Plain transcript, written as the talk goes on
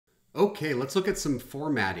Okay, let's look at some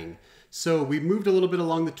formatting. So we moved a little bit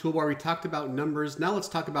along the toolbar. We talked about numbers. Now let's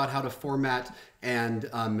talk about how to format and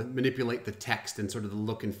manipulate the text and sort of the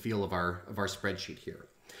look and feel of our spreadsheet here.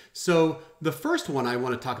 So the first one I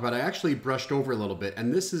want to talk about, I actually brushed over a little bit,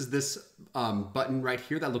 and this is this button right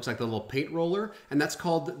here that looks like the little paint roller, and that's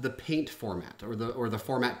called the paint format or the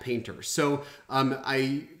format painter. So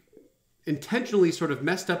I intentionally sort of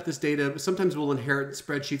messed up this data. Sometimes we'll inherit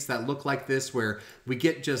spreadsheets that look like this where we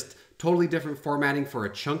get just totally different formatting for a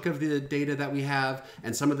chunk of the data that we have,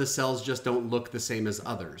 and some of the cells just don't look the same as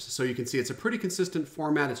others. So you can see it's a pretty consistent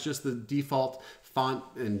format. It's just the default font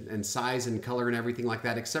and size and color and everything like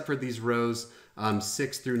that, except for these rows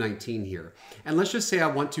 6 through 19 here. And let's just say I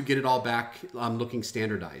want to get it all back looking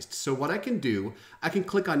standardized. So what I can do, I can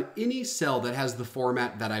click on any cell that has the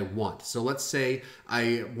format that I want. So let's say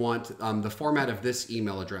I want the format of this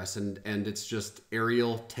email address, and it's just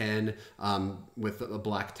Arial 10 with a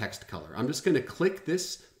black text color. I'm just going to click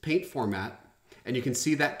this paint format, and you can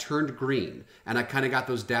see that turned green, and I kind of got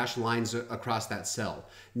those dashed lines across that cell.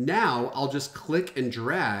 Now I'll just click and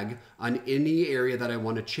drag on any area that I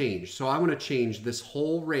want to change. So I want to change this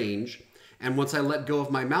whole range, and once I let go of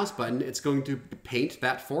my mouse button, it's going to paint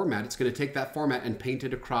that format. It's going to take that format and paint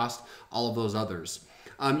it across all of those others.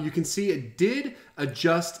 You can see it did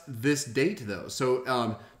adjust this date though.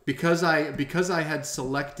 So because I had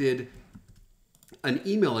selected an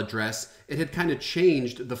email address, it had kind of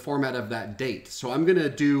changed the format of that date. So I'm going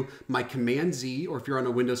to do my Command Z, or if you're on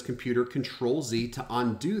a Windows computer, Control Z to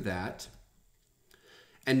undo that.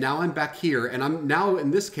 And now I'm back here, and I'm now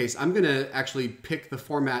in this case, I'm going to actually pick the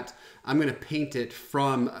format. I'm going to paint it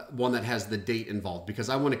from one that has the date involved because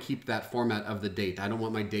I want to keep that format of the date. I don't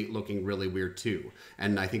want my date looking really weird too.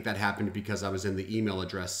 And I think that happened because I was in the email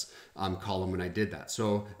address column when I did that.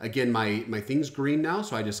 So again, my thing's green now,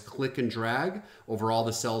 so I just click and drag over all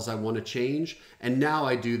the cells I want to change. And now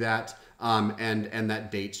I do that, and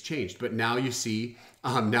that date's changed. But now you see,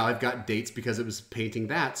 now I've got dates because it was painting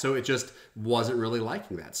that, so it just wasn't really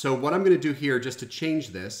liking that. So what I'm going to do here just to change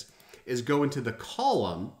this is go into the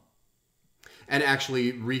column and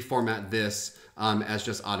actually reformat this as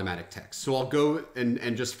just automatic text. So I'll go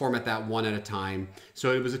and just format that one at a time.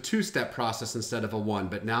 So it was a two-step process instead of a one,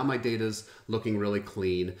 but now my data's looking really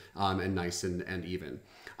clean and nice and even.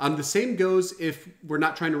 The same goes if we're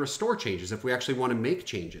not trying to restore changes, if we actually want to make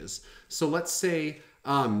changes. So let's say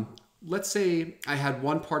I had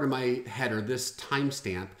one part of my header, this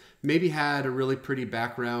timestamp, maybe had a really pretty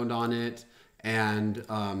background on it and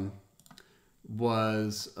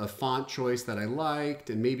was a font choice that I liked,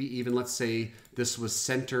 and maybe even let's say this was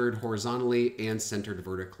centered horizontally and centered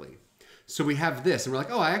vertically. So we have this, and we're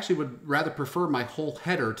like, oh, I actually would rather prefer my whole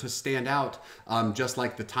header to stand out just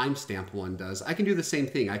like the timestamp one does. I can do the same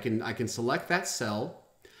thing. I can select that cell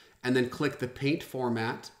and then click the paint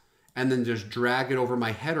format and then just drag it over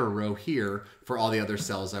my header row here for all the other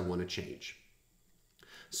cells I want to change.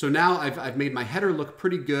 So now I've made my header look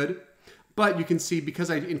pretty good, but you can see because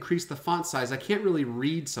I increased the font size, I can't really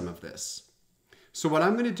read some of this. So what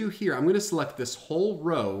I'm going to do here, I'm going to select this whole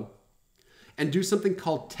row and do something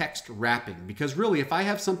called text wrapping, because really if I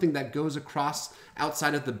have something that goes across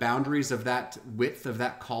outside of the boundaries of that width of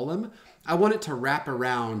that column, I want it to wrap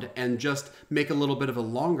around and just make a little bit of a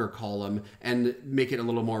longer column and make it a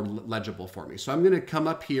little more legible for me. So I'm going to come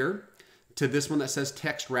up here to this one that says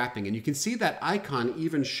text wrapping, and you can see that icon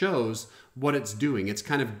even shows what it's doing. It's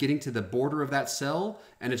kind of getting to the border of that cell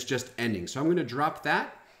and it's just ending. So I'm going to drop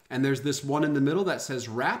that, and there's this one in the middle that says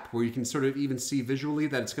wrap, where you can sort of even see visually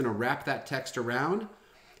that it's going to wrap that text around.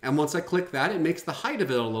 And once I click that, it makes the height of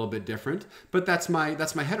it a little bit different, but that's my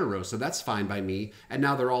header row, so that's fine by me. And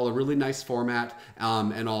now they're all a really nice format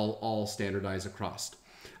and all standardized across.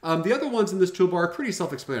 The other ones in this toolbar are pretty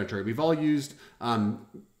self-explanatory. We've all used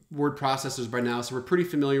word processors by now, so we're pretty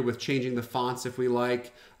familiar with changing the fonts if we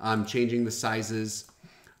like, changing the sizes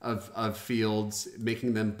of fields,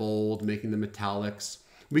 making them bold, making them italics.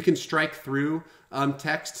 We can strike through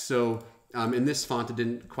text, so in this font it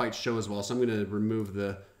didn't quite show as well, so I'm going to remove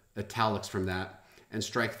the italics from that and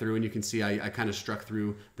strike through, and you can see I kind of struck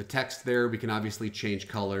through the text there. We can obviously change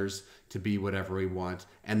colors to be whatever we want,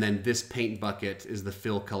 and then this paint bucket is the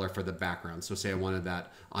fill color for the background. So say I wanted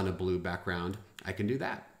that on a blue background, I can do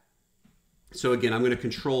that. So again, I'm going to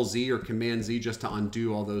Control Z or Command Z just to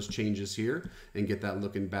undo all those changes here and get that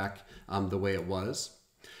looking back the way it was.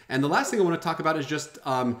 And the last thing I want to talk about is just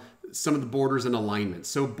some of the borders and alignment.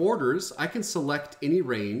 So borders, I can select any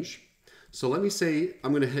range. So let me say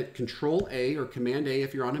I'm going to hit Control A or Command A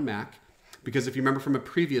if you're on a Mac. because if you remember from a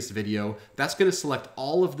previous video, that's going to select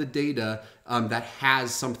all of the data that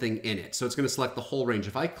has something in it. So it's going to select the whole range.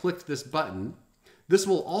 If I clicked this button, this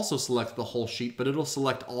will also select the whole sheet, but it'll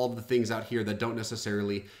select all of the things out here that don't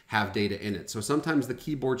necessarily have data in it. So sometimes the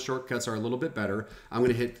keyboard shortcuts are a little bit better. I'm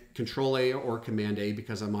going to hit Control A or Command A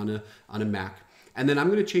because I'm on a Mac. And then I'm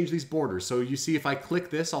going to change these borders. So you see if I click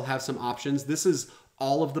this, I'll have some options. This is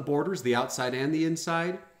all of the borders, the outside and the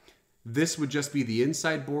inside. This would just be the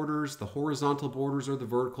inside borders, the horizontal borders, or the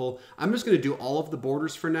vertical. I'm just going to do all of the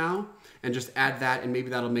borders for now and just add that, and maybe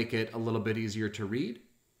that'll make it a little bit easier to read.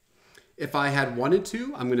 If I had wanted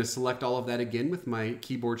to, I'm going to select all of that again with my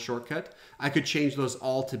keyboard shortcut. I could change those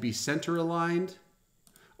all to be center aligned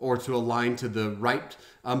or to align to the right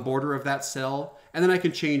border of that cell. And then I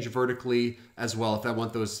can change vertically as well if I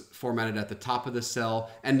want those formatted at the top of the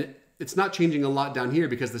cell. And it's not changing a lot down here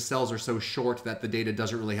because the cells are so short that the data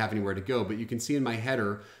doesn't really have anywhere to go. But you can see in my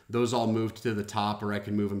header, those all moved to the top, or I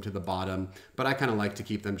can move them to the bottom. But I kind of like to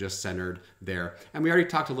keep them just centered there. And we already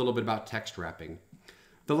talked a little bit about text wrapping.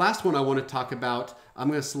 The last one I want to talk about, I'm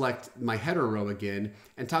going to select my header row again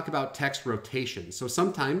and talk about text rotation. So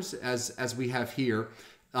sometimes, as we have here,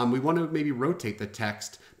 we want to maybe rotate the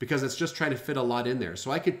text because it's just trying to fit a lot in there.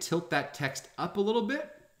 So I could tilt that text up a little bit,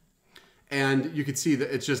 and you can see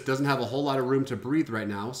that it just doesn't have a whole lot of room to breathe right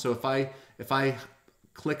now. So if I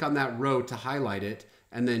click on that row to highlight it,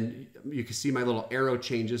 and then you can see my little arrow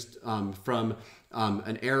changes from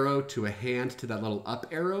an arrow to a hand to that little up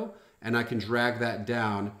arrow, and I can drag that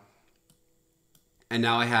down, and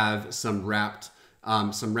now I have some wrapped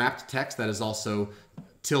text that is also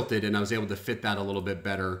tilted, and I was able to fit that a little bit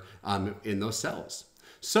better in those cells.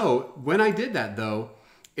 So when I did that though,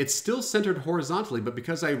 it's still centered horizontally, but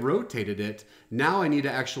because I rotated it, now I need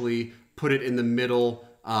to actually put it in the middle,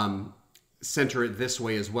 center it this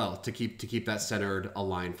way as well to keep that centered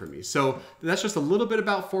aligned for me. So that's just a little bit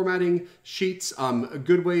about formatting sheets. A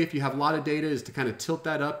good way if you have a lot of data is to kind of tilt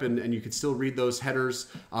that up, and you can still read those headers,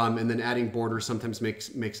 and then adding borders sometimes makes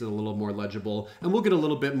it a little more legible. And we'll get a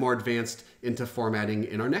little bit more advanced into formatting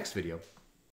in our next video.